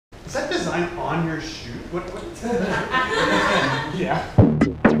Is that design on your shoe? What? Yeah.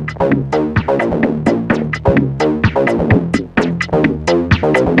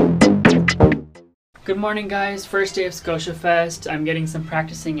 Good morning, guys. First day of Scotia Fest. I'm getting some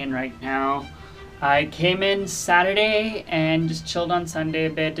practicing in right now. I came in Saturday and just chilled on Sunday a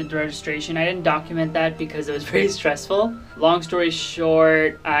bit, did the registration. I didn't document that because it was very stressful. Long story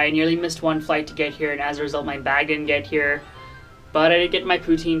short, I nearly missed one flight to get here, and as a result my bag didn't get here. But I did get my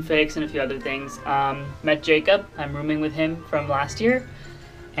poutine fix and a few other things. Met Jacob. I'm rooming with him from last year.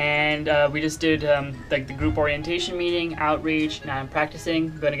 And we just did like the group orientation meeting, outreach. Now I'm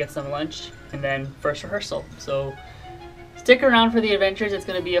practicing, gonna get some lunch, and then first rehearsal. So stick around for the adventures. It's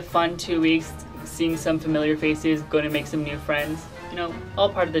gonna be a fun 2 weeks. Seeing some familiar faces, going to make some new friends. You know, all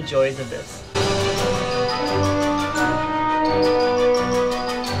part of the joys of this.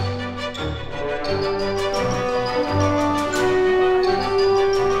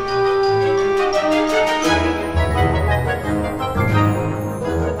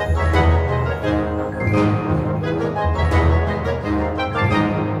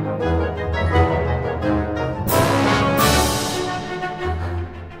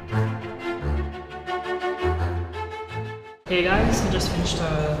 Hey guys, I just finished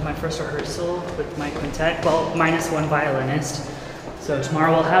my first rehearsal with my quintet, well, minus one violinist. So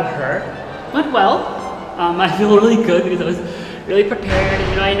tomorrow we'll have her. Went well. I feel really good because I was really prepared,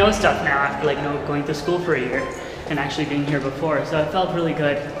 and I know stuff now after going to school for a year and actually being here before. So I felt really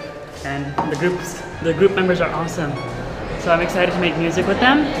good, and the group members are awesome. So I'm excited to make music with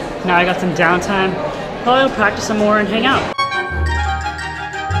them. Now I got some downtime. Probably will practice some more and hang out.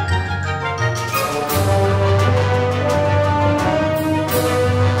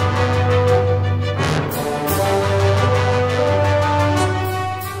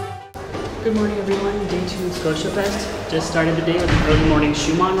 Good morning, everyone. Day 2 of Scotia Fest. Just started the day with an early morning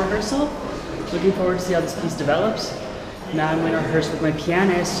Schumann rehearsal. Looking forward to see how this piece develops. Now I'm going to rehearse with my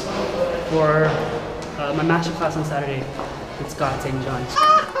pianist for my master class on Saturday with Scott St. John's.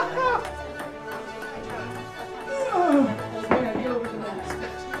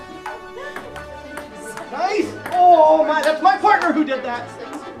 Nice! Oh my, that's my partner who did that!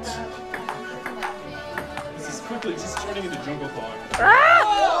 This is quickly just turning into jungle fog.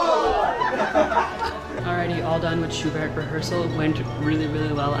 Alrighty, all done with Schubert rehearsal. Went really,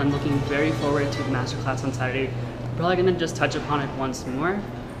 really well. I'm looking very forward to the masterclass on Saturday. Probably gonna just touch upon it once more.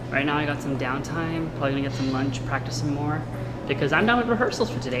 Right now I got some downtime. Probably gonna get some lunch, practice some more, because I'm done with rehearsals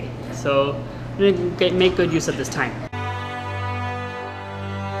for today. So I'm gonna make good use of this time.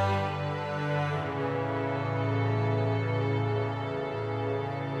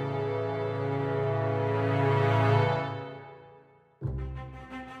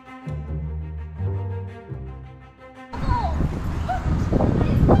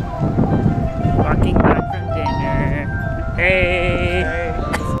 Walking back from dinner. Hey!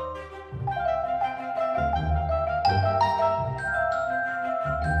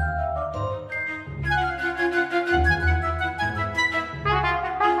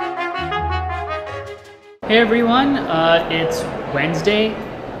 Hey everyone, it's Wednesday.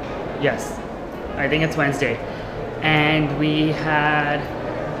 Yes, I think it's Wednesday. And we had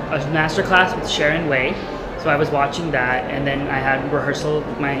a master class with Sharon Wei. So I was watching that, and then I had rehearsal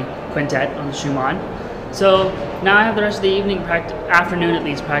with my quintet on the Schumann. So now I have the rest of the evening, afternoon at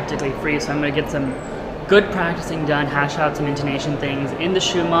least, practically free. So I'm going to get some good practicing done, hash out some intonation things in the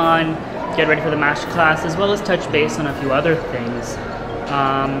Schumann, get ready for the master class, as well as touch base on a few other things.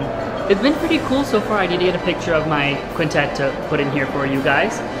 It's been pretty cool so far. I need to get a picture of my quintet to put in here for you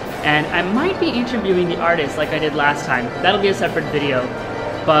guys. And I might be interviewing the artist like I did last time. That'll be a separate video.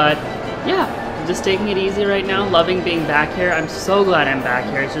 But yeah. Just taking it easy right now, loving being back here. I'm so glad I'm back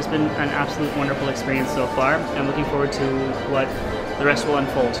here. It's just been an absolute wonderful experience so far. I'm looking forward to what the rest will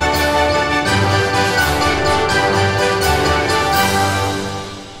unfold.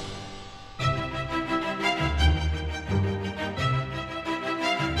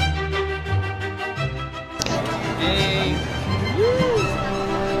 Hey!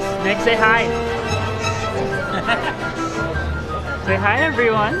 Nick, say hi! Say hi,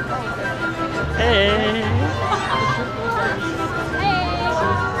 everyone! Hey!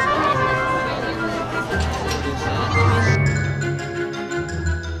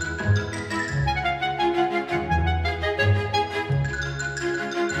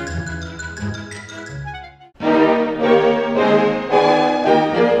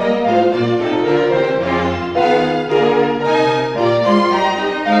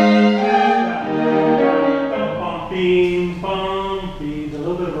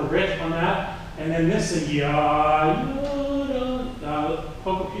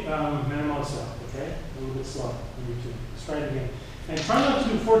 minimal slow, okay? A little bit slow on your tune. Let's try it again. And try not to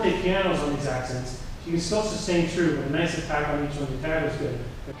do forte pianos on these accents. You can still sustain true, but a nice attack on each one. The attack was good.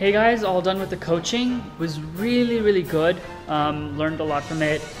 Hey guys, all done with the coaching. It was really good. Learned a lot from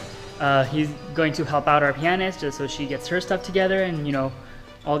it. He's going to help out our pianist just so she gets her stuff together, and you know,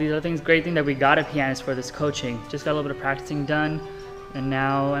 all these other things. Great thing that we got a pianist for this coaching. Just got a little bit of practicing done, and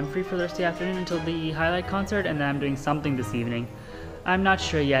now I'm free for the rest of the afternoon until the highlight concert, and then I'm doing something this evening. I'm not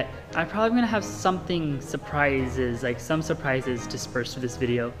sure yet. I'm probably gonna have something surprises, like some surprises dispersed through this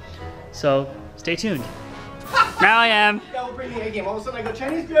video. So stay tuned. Now I am. Yeah, we'll bring the A game. All of a sudden I go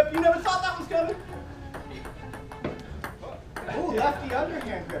Chinese grip. You never thought that was coming. Oh, lefty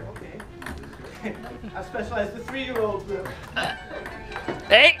underhand grip. Okay. I specialize the 3-year-old grip.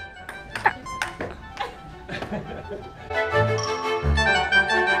 Hey.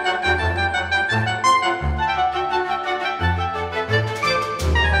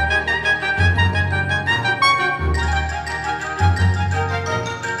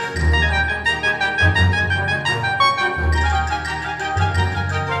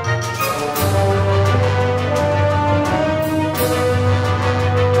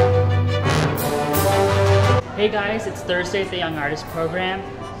 Hey guys, it's Thursday at the Young Artist Program.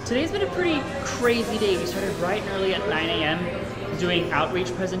 Today's been a pretty crazy day. We started bright and early at 9 a.m. doing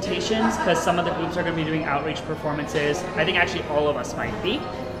outreach presentations because some of the groups are going to be doing outreach performances. I think actually all of us might be.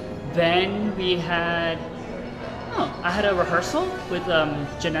 Then we had, I had a rehearsal with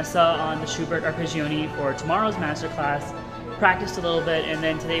Janessa on the Schubert Arpeggione for tomorrow's masterclass. Practiced a little bit, and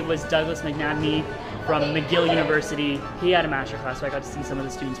then today was Douglas McNabney from McGill University. He had a masterclass, so I got to see some of the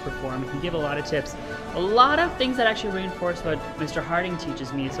students perform. He gave a lot of tips, a lot of things that actually reinforce what Mr. Harding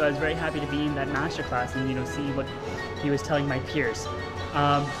teaches me. So I was very happy to be in that masterclass and see what he was telling my peers.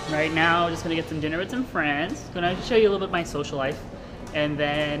 Right now, just gonna get some dinner with some friends. Gonna show you a little bit of my social life, and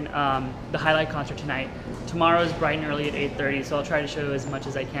then the highlight concert tonight. Tomorrow is bright and early at 8:30, so I'll try to show you as much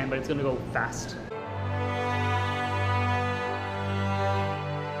as I can, but it's gonna go fast.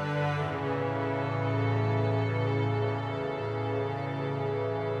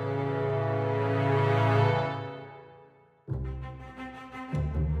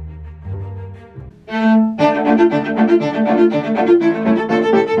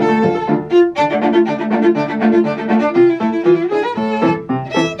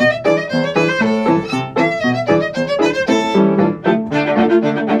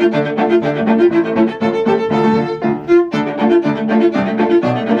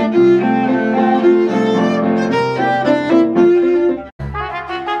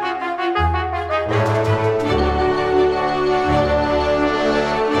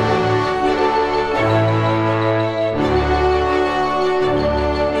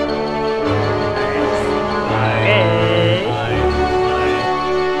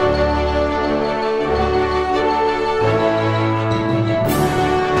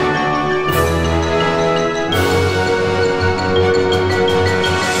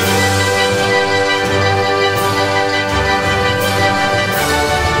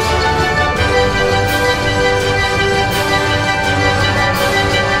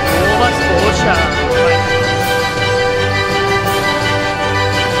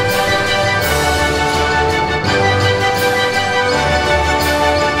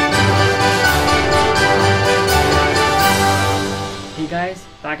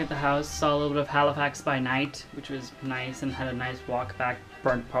 Back at the house, saw a little bit of Halifax by night, which was nice, and had a nice walk back.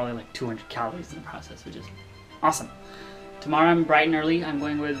 Burned probably like 200 calories in the process, which is awesome. Tomorrow I'm bright and early. I'm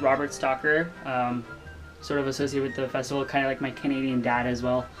going with Robert Stalker, sort of associated with the festival, kind of like my Canadian dad as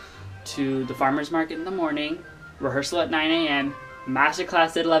well, to the farmer's market in the morning, rehearsal at 9 a.m.,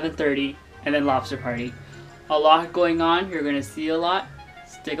 masterclass at 11:30, and then lobster party. A lot going on. You're going to see a lot.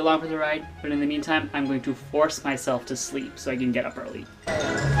 Stick along for the ride, but in the meantime, I'm going to force myself to sleep so I can get up early.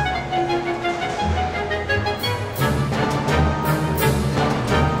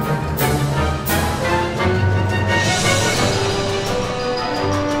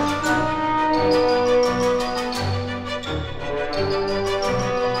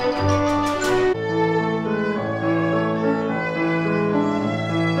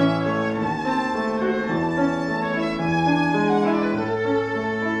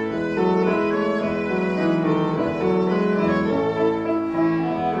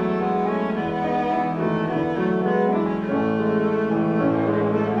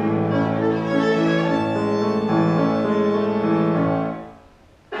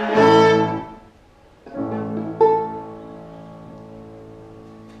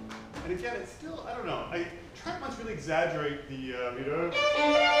 And again, it's still, I don't know, track must really exaggerate the,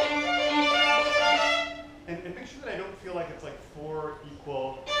 and and make sure that I don't feel like it's like 4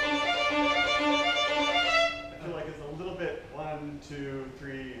 equal. I feel like it's a little bit 1, 2,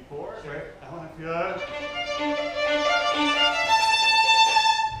 3, 4, Sure. right? I want to feel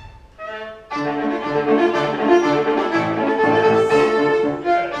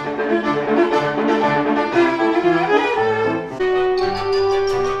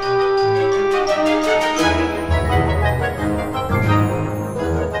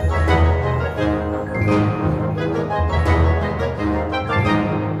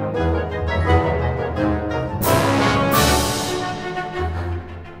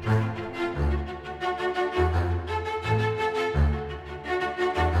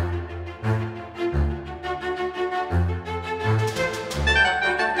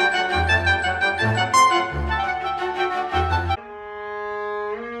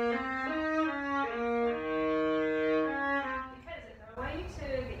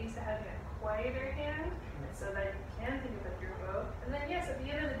so that you can think about your bow. And then yes, at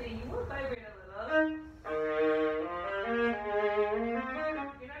the end of the day, you will vibrate a little. You're not going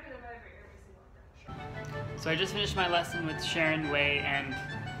to vibrate every single time. So I just finished my lesson with Sharon Wei, and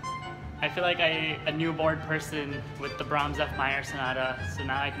I feel like a newborn person with the Brahms F minor sonata. So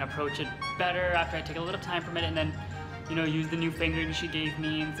now I can approach it better after I take a little time from it, and then use the new fingering she gave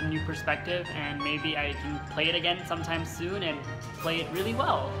me and some new perspective, and maybe I can play it again sometime soon and play it really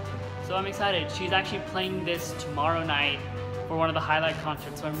well. So I'm excited. She's actually playing this tomorrow night for one of the highlight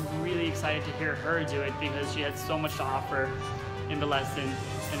concerts, so I'm really excited to hear her do it because she has so much to offer in the lesson,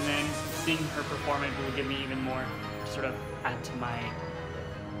 and then seeing her perform it will give me even more to sort of add to my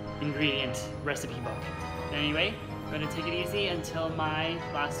ingredient recipe book. Anyway, I'm gonna take it easy until my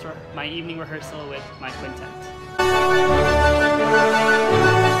evening rehearsal with my quintet.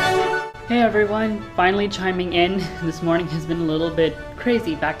 Hey everyone, finally chiming in. This morning has been a little bit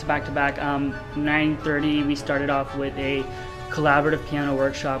crazy, back to back to back. 9:30 we started off with a collaborative piano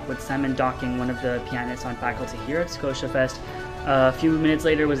workshop with Simon Docking, one of the pianists on faculty here at Scotia Fest. A few minutes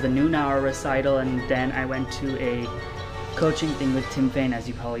later was the noon hour recital, and then I went to a coaching thing with Tim Fain, as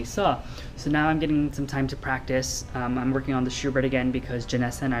you probably saw. So now I'm getting some time to practice. I'm working on the Schubert again because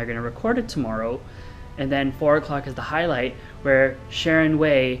Janessa and I are going to record it tomorrow. And then 4 o'clock is the highlight where Sharon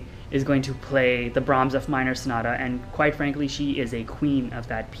Wei is going to play the Brahms F minor sonata, and quite frankly she is a queen of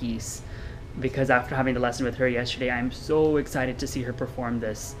that piece, because after having the lesson with her yesterday I'm so excited to see her perform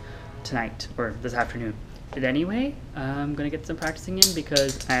this tonight or this afternoon. But anyway, I'm gonna get some practicing in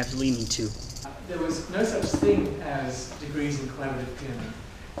because I absolutely need to. There was no such thing as degrees in collaborative piano,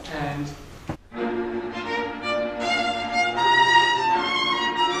 and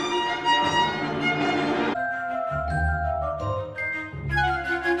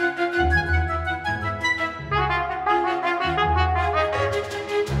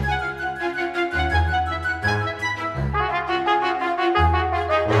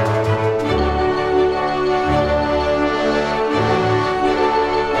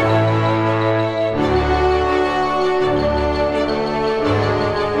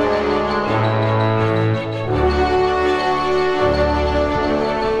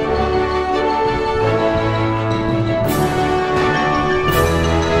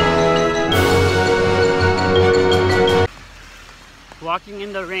Walking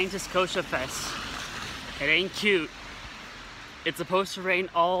in the rain to Scotia Fest. It ain't cute. It's supposed to rain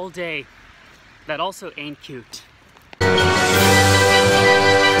all day. That also ain't cute.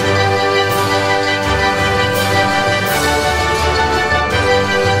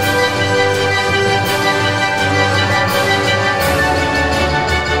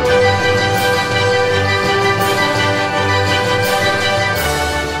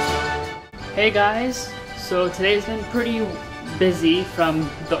 Hey guys, so today's been pretty busy from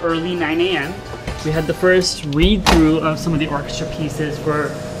the early 9 a.m. We had the first read-through of some of the orchestra pieces for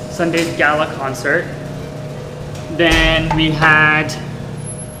Sunday's gala concert. Then we had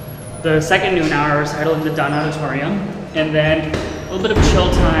the second noon hour recital in the Dunn Auditorium, and then a little bit of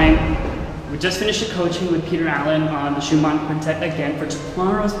chill time. We just finished a coaching with Peter Allen on the Schumann Quintet again for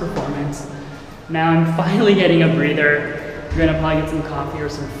tomorrow's performance. Now I'm finally getting a breather. We're gonna probably get some coffee or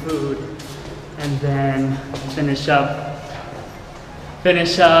some food, and then finish up for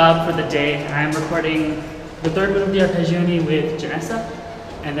the day. I'm recording the third movement of the Arpeggione with Janessa,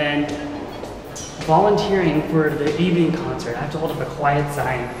 and then volunteering for the evening concert. I have to hold up a quiet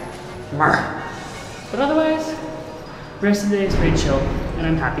sign. But otherwise, the rest of the day is pretty chill, and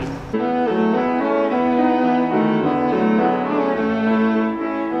I'm happy.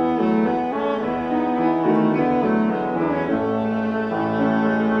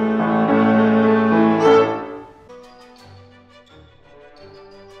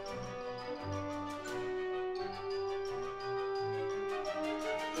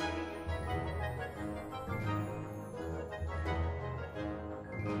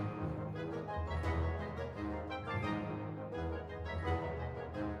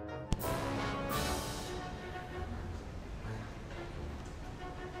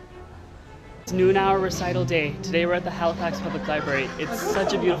 Noon hour recital day. Today we're at the Halifax Public Library. It's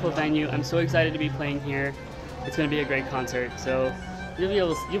such a beautiful venue. I'm so excited to be playing here. It's going to be a great concert, so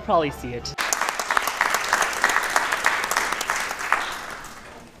you'll probably see it.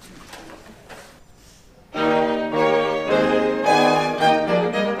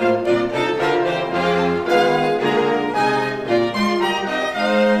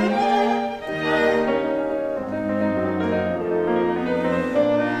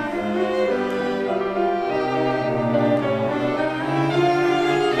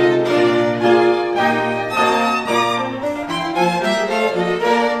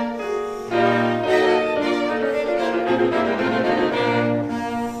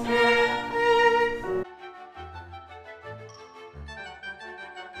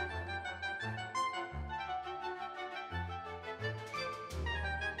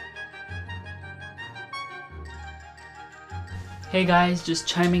 Hey guys, just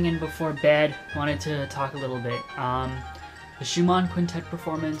chiming in before bed, wanted to talk a little bit. The Schumann Quintet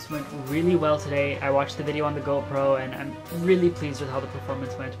performance went really well today. I watched the video on the GoPro and I'm really pleased with how the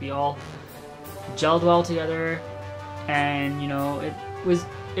performance went. We all gelled well together and, you know, it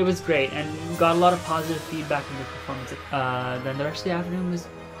was great and got a lot of positive feedback from the performance. Then the rest of the afternoon was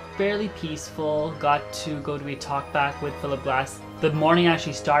fairly peaceful. Got to go to a talk back with Philip Glass. The morning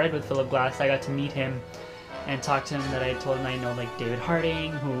actually started with Philip Glass. I got to meet him and talk to him that I told him I know, like David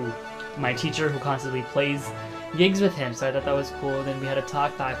Harding, who my teacher who constantly plays gigs with him, so I thought that was cool. Then we had a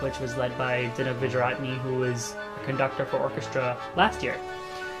talk back which was led by Dino Vijaratni, who was a conductor for orchestra last year.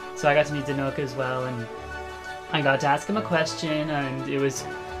 So I got to meet Dinoka as well, and I got to ask him a question, and it was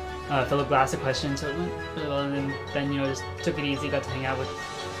Philip Glass a question, so it went really well. And then, you know, just took it easy, got to hang out with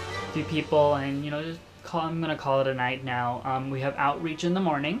a few people, and, you know, I'm gonna call it a night now. We have outreach in the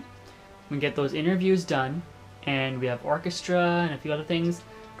morning. We get those interviews done, and we have orchestra and a few other things,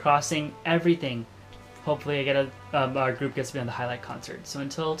 crossing everything. Hopefully I get our group gets to be on the highlight concert. So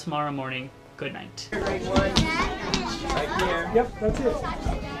until tomorrow morning, good night. Great one. Right here. Yep, that's it.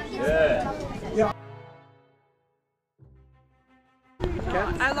 Good. Yeah.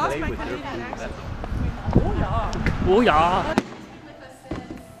 I lost my Canadian accent. Oh yeah.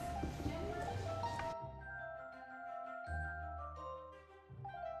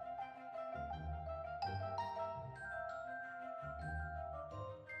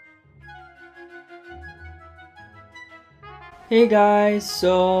 Hey guys,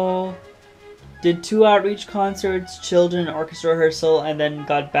 so did 2 outreach concerts, children orchestra rehearsal, and then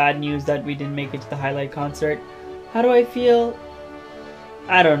got bad news that we didn't make it to the highlight concert. How do I feel?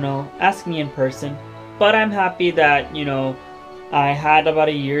 I don't know, ask me in person. But I'm happy that, you know, I had about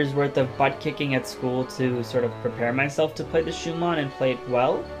a year's worth of butt kicking at school to sort of prepare myself to play the Schumann and play it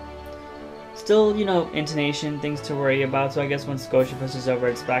well. Still, you know, intonation, things to worry about, so I guess when Scotia Festival is over,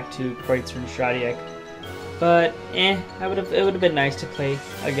 it's back to Kreutzer and Stradiak. But it would have been nice to play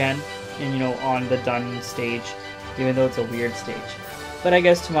again, and, you know, on the done stage, even though it's a weird stage. But I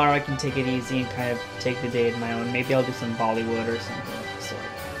guess tomorrow I can take it easy and kind of take the day at my own. Maybe I'll do some Bollywood or something of the sort.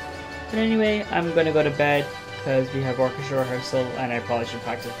 But anyway, I'm gonna go to bed because we have orchestra rehearsal and I probably should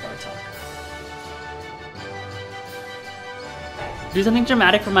practice for our talk. Do something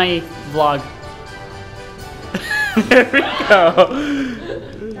dramatic for my vlog. There we go.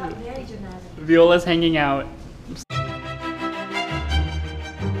 Very dramatic. Viola's hanging out.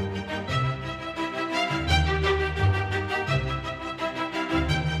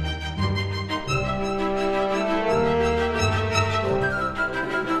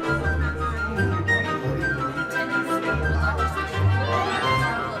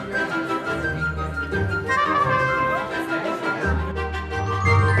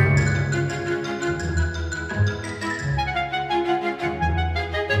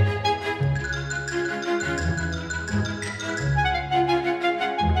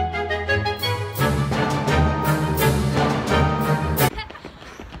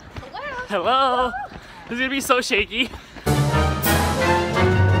 Hello! This is gonna be so shaky.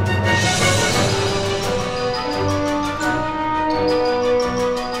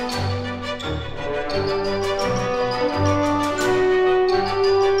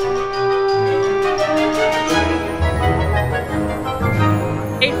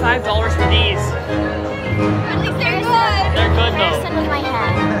 Paid $5 for these. At least they're good. They're good though. There's some in my head.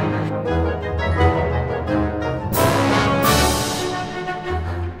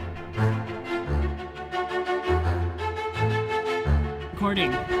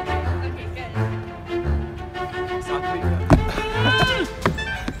 Recording. Okay, good.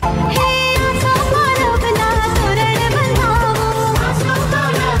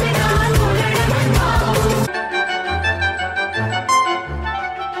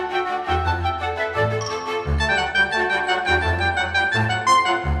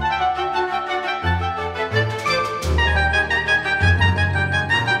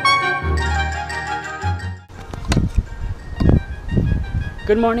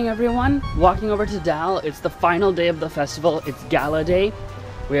 Good morning, everyone. Walking over to Dal. It's the final day of the festival. It's gala day.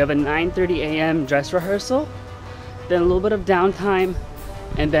 We have a 9:30 a.m. dress rehearsal, then a little bit of downtime,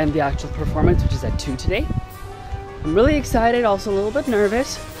 and then the actual performance, which is at 2 today. I'm really excited, also a little bit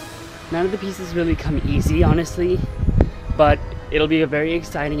nervous. None of the pieces really come easy, honestly, but it'll be a very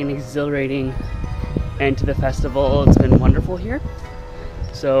exciting and exhilarating end to the festival. It's been wonderful here.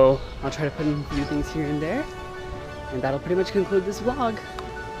 So I'll try to put in a few things here and there, and that'll pretty much conclude this vlog.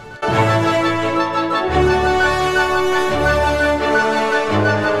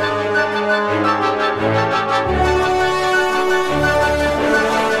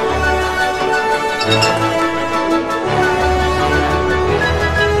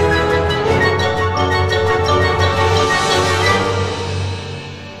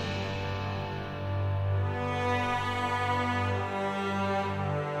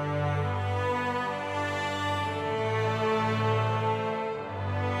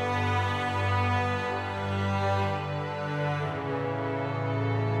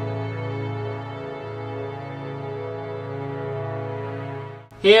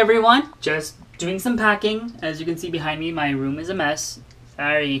 Hey everyone, just doing some packing. As you can see behind me, my room is a mess.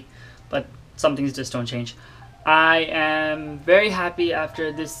 Sorry, but some things just don't change. I am very happy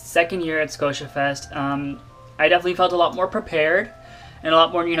after this second year at Scotia Fest. I definitely felt a lot more prepared and a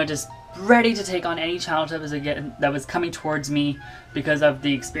lot more, just ready to take on any challenge that was coming towards me because of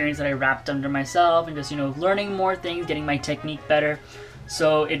the experience that I wrapped under myself and just, learning more things, getting my technique better.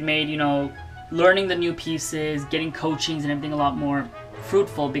 So it made, learning the new pieces, getting coachings and everything a lot more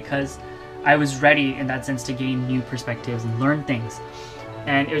fruitful because I was ready in that sense to gain new perspectives and learn things.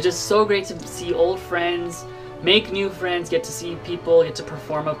 And it was just so great to see old friends, make new friends, get to see people, get to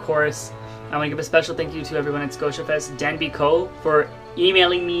perform, of course. I want to give a special thank you to everyone at Scotia Fest, Dan Bico for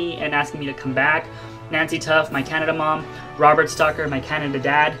emailing me and asking me to come back, Nancy Tuff, my Canada mom, Robert Stocker, my Canada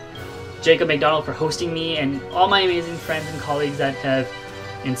dad, Jacob McDonald for hosting me, and all my amazing friends and colleagues that have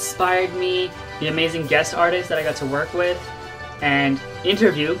inspired me, the amazing guest artists that I got to work with and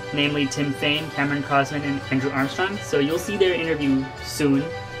interview, namely Tim Fain, Cameron Crosman, and Andrew Armstrong. So you'll see their interview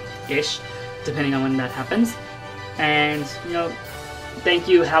soon-ish, depending on when that happens. And, thank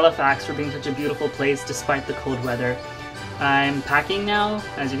you Halifax for being such a beautiful place despite the cold weather. I'm packing now,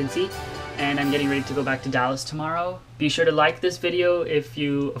 as you can see, and I'm getting ready to go back to Dallas tomorrow. Be sure to like this video if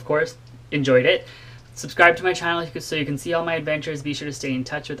you, of course, enjoyed it. Subscribe to my channel so you can see all my adventures. Be sure to stay in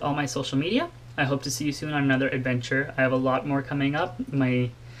touch with all my social media. I hope to see you soon on another adventure. I have a lot more coming up. My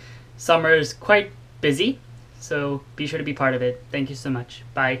summer is quite busy, so be sure to be part of it. Thank you so much.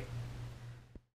 Bye.